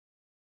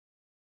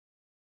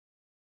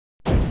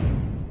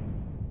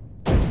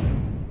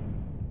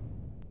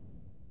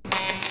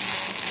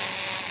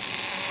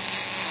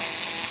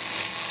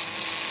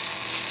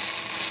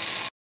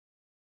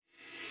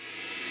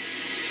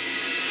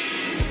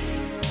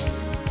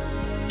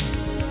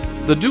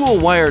The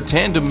dual-wire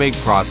Tandem MIG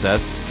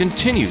process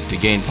continues to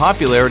gain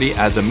popularity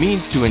as a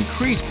means to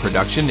increase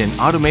production in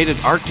automated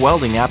arc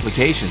welding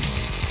applications.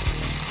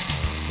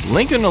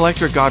 Lincoln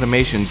Electric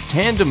Automation's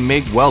Tandem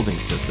MIG welding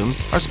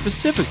systems are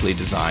specifically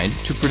designed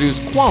to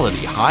produce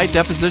quality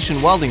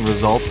high-deposition welding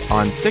results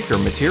on thicker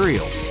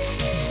materials.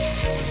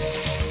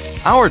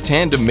 Our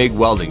Tandem MIG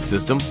welding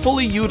system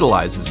fully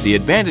utilizes the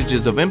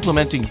advantages of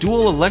implementing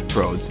dual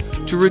electrodes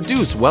to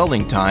reduce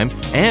welding time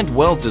and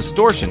weld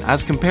distortion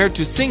as compared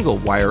to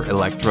single-wire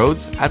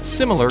electrodes at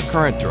similar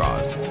current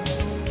draws.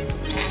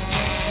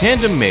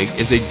 Tandem MIG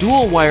is a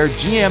dual-wire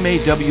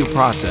GMAW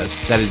process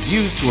that is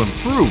used to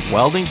improve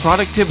welding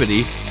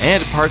productivity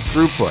and part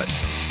throughput.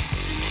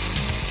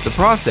 The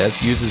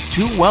process uses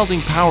two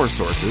welding power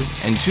sources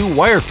and two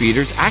wire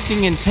feeders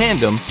acting in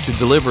tandem to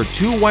deliver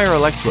two wire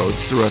electrodes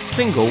through a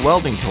single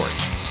welding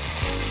torch.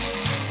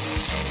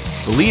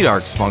 The lead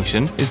arc's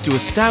function is to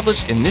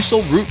establish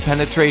initial root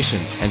penetration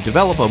and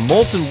develop a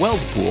molten weld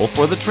pool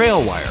for the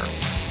trail wire.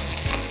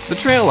 The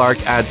trail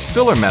arc adds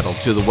filler metal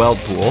to the weld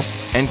pool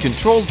and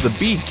controls the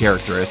bead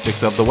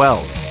characteristics of the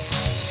weld.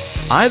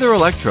 Either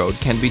electrode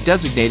can be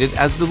designated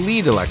as the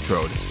lead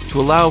electrode to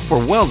allow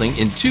for welding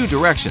in two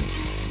directions.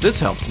 This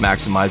helps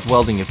maximize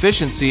welding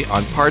efficiency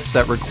on parts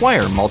that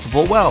require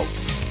multiple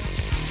welds.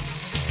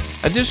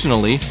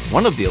 Additionally,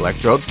 one of the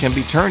electrodes can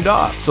be turned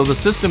off so the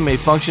system may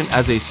function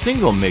as a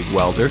single MIG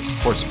welder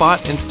for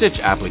spot and stitch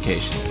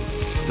applications.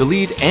 The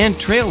lead and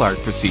trail arc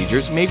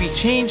procedures may be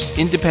changed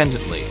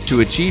independently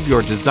to achieve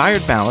your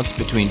desired balance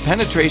between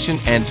penetration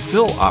and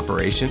fill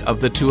operation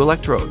of the two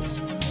electrodes.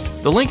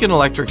 The Lincoln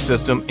Electric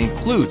system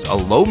includes a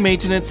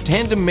low-maintenance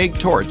Tandem MIG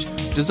torch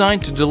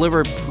designed to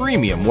deliver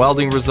premium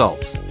welding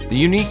results. The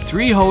unique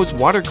 3-hose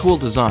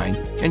water-cooled design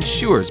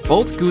ensures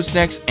both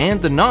goosenecks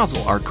and the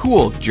nozzle are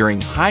cooled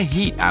during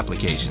high-heat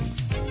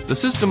applications. The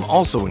system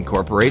also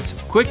incorporates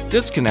quick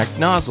disconnect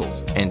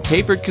nozzles and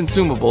tapered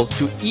consumables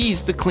to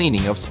ease the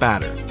cleaning of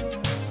spatter.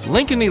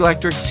 Lincoln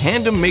Electric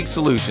Tandem MIG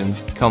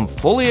solutions come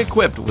fully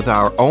equipped with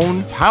our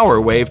own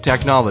PowerWave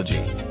technology.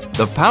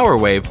 The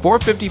PowerWave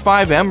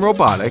 455M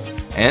Robotic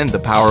and the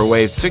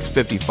PowerWave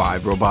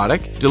 655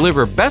 Robotic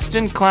deliver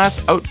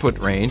best-in-class output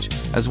range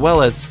as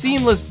well as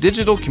seamless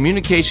digital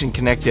communication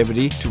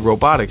connectivity to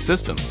robotic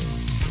systems.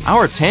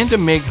 Our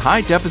Tandem MIG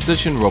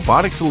high-deposition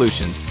robotic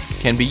solutions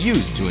can be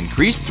used to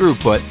increase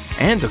throughput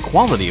and the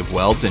quality of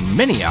welds in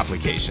many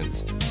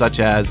applications, such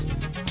as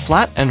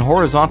flat and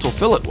horizontal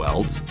fillet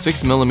welds,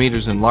 6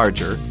 mm and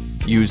larger,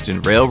 used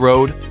in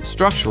railroad,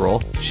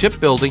 structural,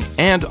 shipbuilding,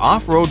 and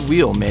off-road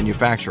wheel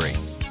manufacturing.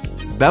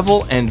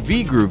 Bevel and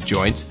V-groove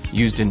joints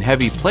used in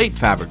heavy plate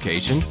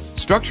fabrication,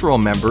 structural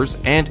members,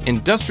 and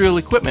industrial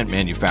equipment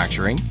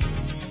manufacturing,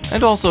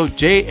 and also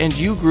J and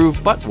U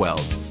groove butt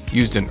welds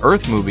used in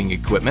earth-moving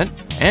equipment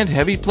and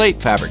heavy plate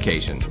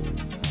fabrication.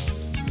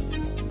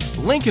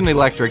 Lincoln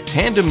Electric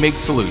Tandem MIG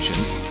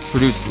solutions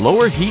produced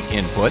lower heat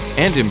input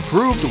and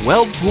improved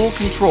weld pool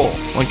control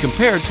when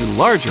compared to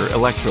larger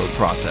electrode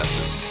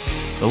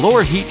processes. The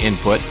lower heat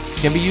input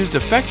can be used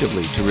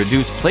effectively to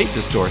reduce plate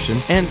distortion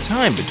and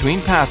time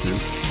between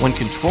passes when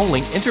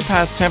controlling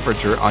interpass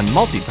temperature on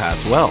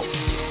multipass welds.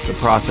 The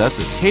process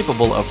is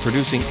capable of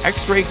producing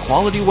X-ray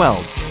quality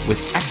welds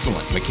with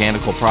excellent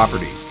mechanical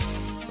properties.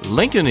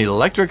 Lincoln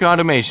Electric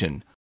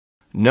Automation.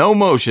 No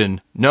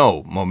motion,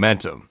 no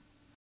momentum.